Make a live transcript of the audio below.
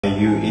Are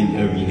you in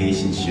a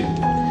relationship?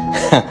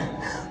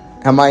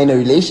 Am I in a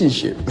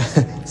relationship?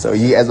 So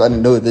you guys want to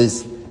know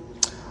this?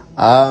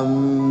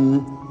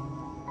 I'm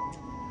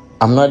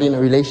not in a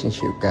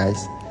relationship,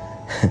 guys.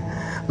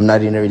 I'm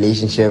not in a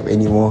relationship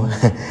anymore.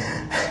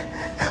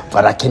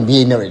 But I can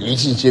be in a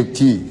relationship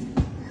too.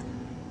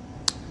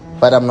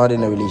 But I'm not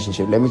in a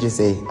relationship. Let me just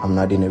say I'm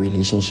not in a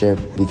relationship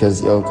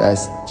because, yo,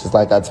 guys, just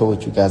like I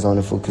told you guys, I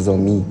want to focus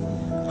on me.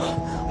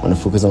 I want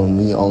to focus on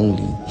me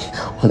only.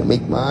 I want to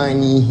make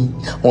money.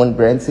 I want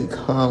brands to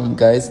come,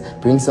 guys.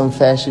 Bring some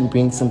fashion,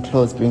 bring some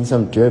clothes, bring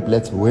some drip.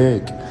 Let's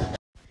work.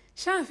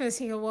 Sinaye first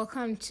here.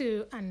 Welcome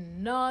to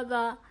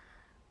another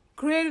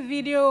great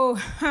video.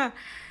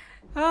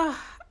 I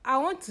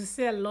want to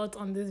say a lot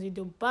on this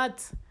video,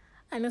 but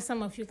I know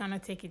some of you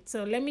cannot take it.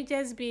 So let me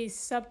just be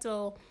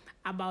subtle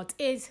about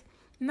it.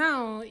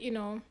 Now,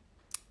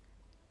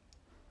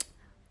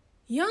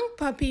 young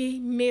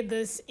Pappi made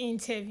this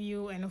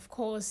interview, and of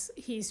course,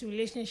 his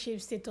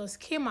relationship status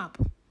came up.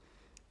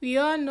 We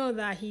all know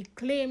that he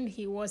claimed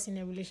he was in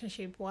a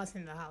relationship, was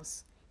in the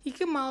house. He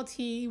came out,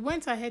 he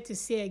went ahead to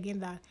say again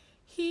that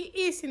he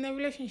is in a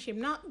relationship.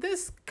 Now,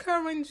 this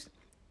current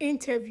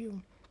interview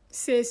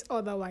says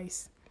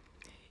otherwise.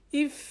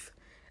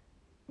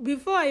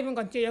 Before I even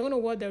continue, you're going to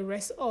watch the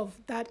rest of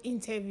that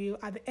interview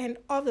at the end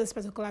of this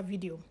particular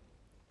video.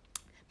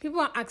 People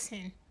are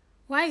asking,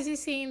 why is he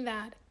saying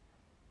that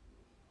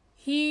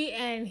he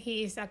and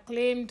his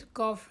acclaimed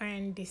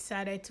girlfriend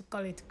decided to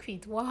call it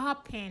quit? What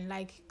happened?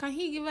 Like, can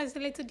he give us a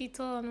little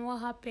detail on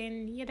what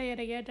happened? Yada,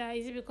 yada, yada.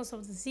 Is it because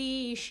of the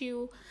Z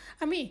issue?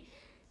 I mean,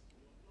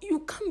 you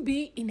can't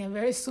be in a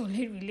very solid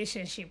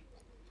relationship.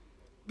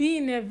 Be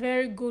in a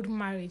very good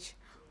marriage.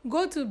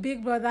 Go to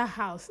Big Brother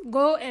house.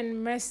 Go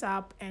and mess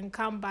up and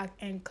come back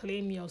and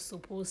claim your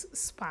supposed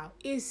spouse.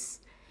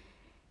 It's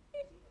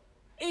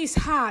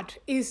hard.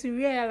 It's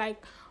rare.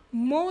 Like,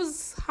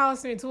 most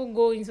housemates who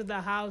go into the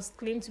house,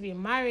 claim to be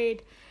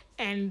married,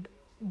 and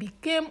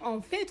became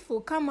unfaithful,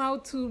 come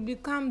out to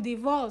become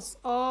divorced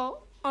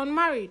or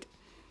unmarried.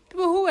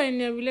 People who were in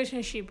a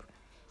relationship,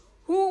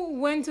 who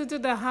went into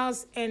the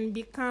house and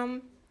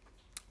become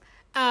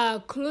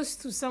close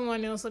to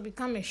someone else or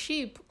become a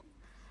sheep,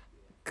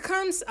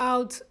 comes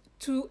out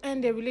to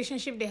end the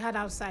relationship they had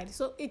outside.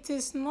 So it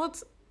is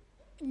not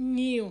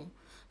new.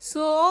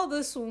 So all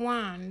this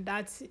one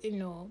that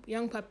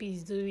young Pappi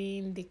is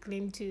doing, they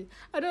claim to.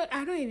 I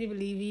don't even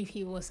believe if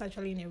he was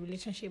actually in a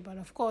relationship, but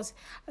of course,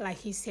 like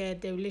he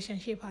said, the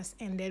relationship has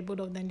ended.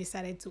 Both of them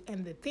decided to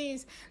end the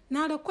things.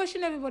 Now the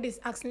question everybody is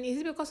asking, is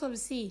it because of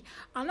Z?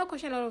 Another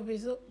question a lot of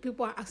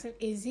people are asking,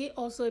 is it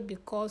also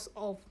because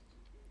of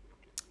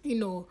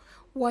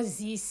what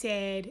Z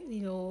said?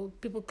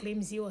 People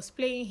claim Z was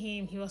playing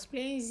him, he was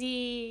playing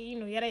Z,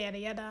 yada yada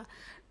yada.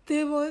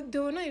 They were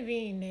not even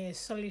in a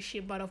solid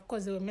shape, but of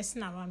course they were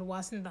messing around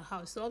whilst in the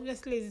house. So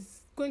obviously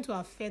it's going to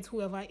affect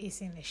whoever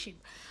is in the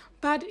ship.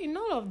 But in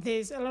all of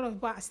this, a lot of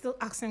people are still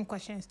asking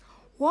questions.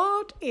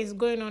 What is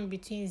going on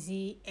between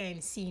Z and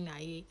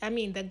Sinaye? I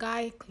mean, the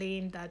guy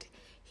claimed that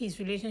his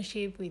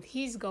relationship with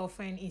his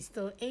girlfriend is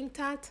still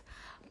intact,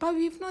 but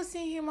we've not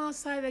seen him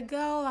outside. The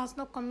girl has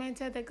not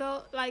commented. The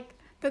girl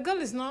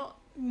is not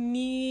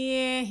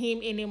near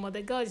him anymore.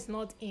 The girl is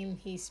not in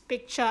his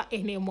picture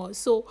anymore.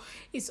 So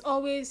it's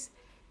always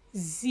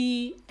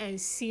Z and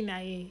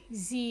Sinaye.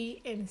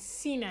 Z and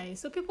Sinaye.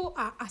 So people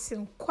are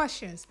asking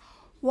questions.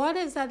 What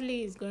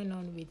exactly is going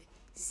on with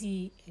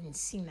Z and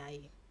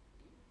Sinaye?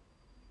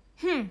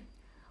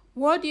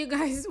 What do you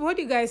guys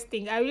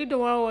think? I really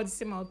don't want to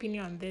say my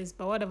opinion on this,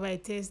 but whatever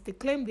it is, they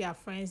claim they are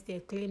friends, they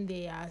claim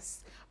they are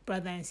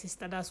brother and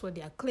sister. That's what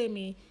they are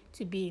claiming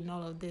to be in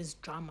all of this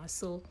drama.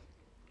 So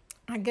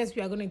I guess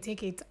we are going to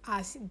take it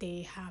as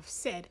they have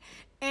said.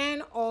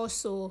 And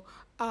also,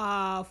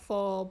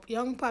 for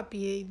young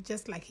Pappi,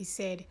 just like he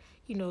said,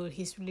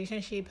 his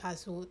relationship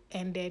has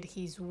ended.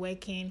 He's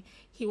working.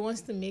 He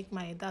wants to make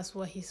money. That's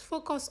what he's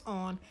focused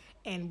on.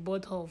 And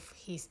both of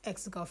his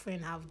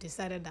ex-girlfriend have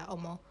decided that,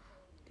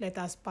 let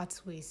us part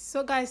ways.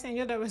 So, guys,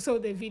 enjoy the rest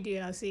of the video,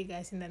 and I'll see you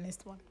guys in the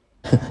next one.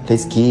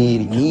 Let's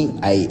get me.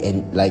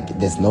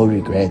 There's no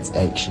regrets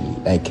actually.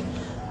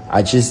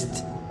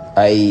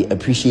 I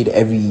appreciate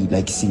every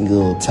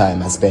single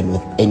time I spend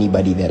with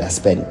anybody that I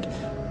spend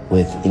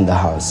with in the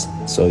house.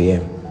 So yeah.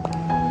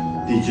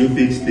 Did you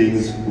fix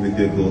things with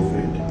your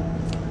girlfriend?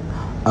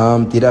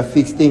 Did I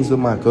fix things with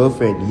my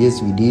girlfriend?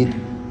 Yes, we did.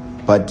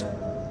 But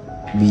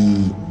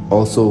we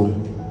also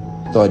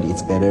thought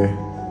it's better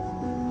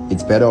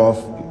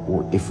off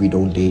if we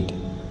don't date.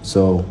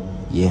 So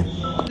yeah.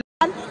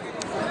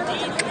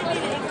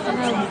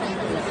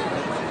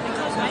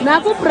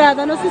 Naku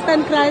brother, no sister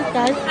in Christ,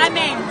 guys.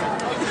 Amen.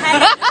 We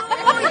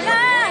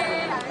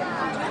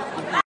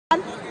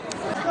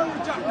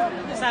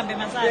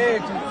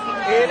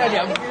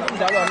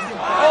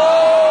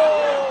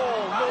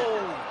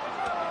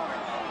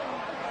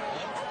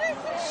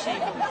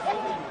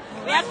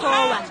are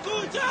going.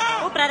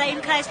 Oh, brother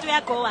in Christ, we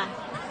are going.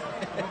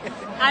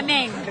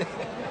 Amen.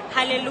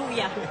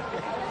 Hallelujah.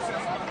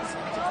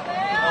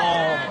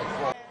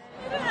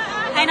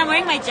 I'm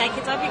wearing my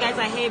jacket. I hope you guys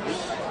are happy.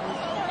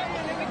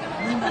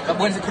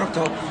 When's the crop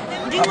top?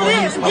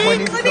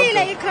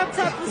 Ndinxibile crop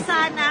top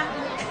sana.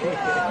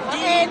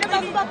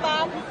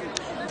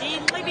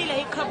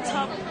 Ndinxibile crop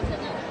top.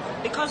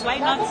 Because why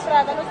not?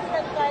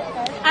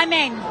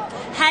 Amen.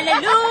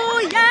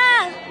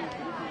 Hallelujah.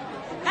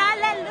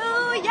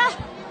 Hallelujah.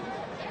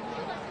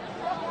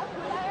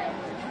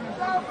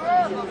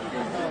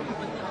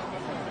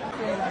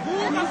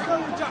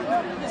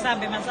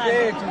 Sambe masana.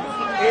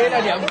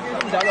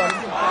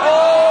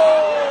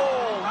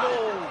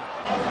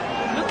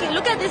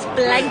 Look at these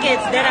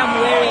blankets that I'm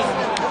wearing.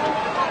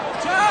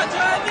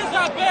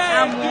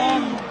 I'm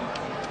warm.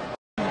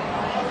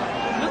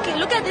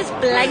 Look at these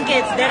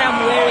blankets that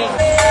I'm wearing.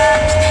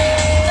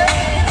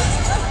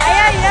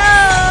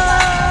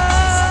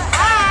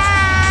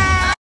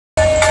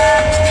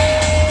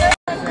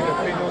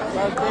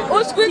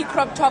 Old school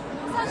crop top.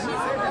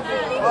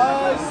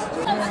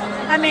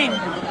 Amen.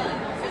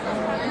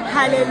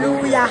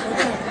 Hallelujah.